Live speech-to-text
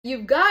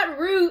You've got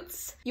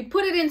roots, you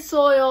put it in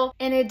soil,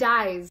 and it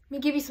dies. Let me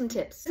give you some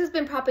tips. This has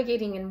been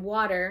propagating in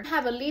water.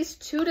 Have at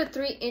least 2 to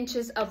 3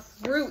 inches of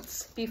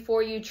roots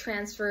before you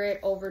transfer it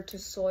over to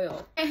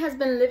soil. It has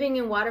been living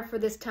in water for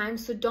this time,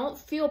 so don't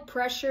feel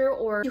pressure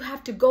or you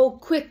have to go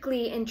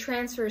quickly and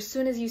transfer as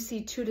soon as you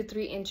see 2 to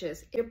 3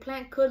 inches. Your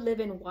plant could live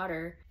in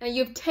water. Now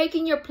you've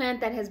taken your plant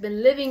that has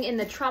been living in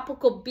the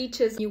tropical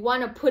beaches, you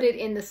want to put it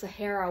in the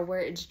Sahara where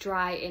it's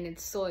dry in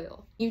its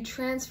soil. You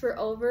transfer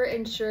over,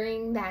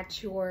 ensuring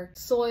that your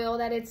soil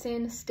that it's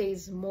in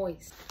stays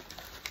moist.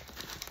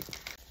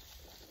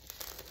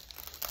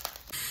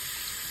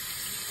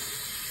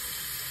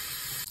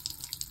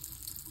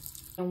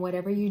 And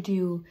whatever you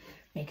do,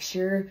 make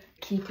sure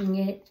keeping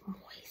it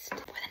moist.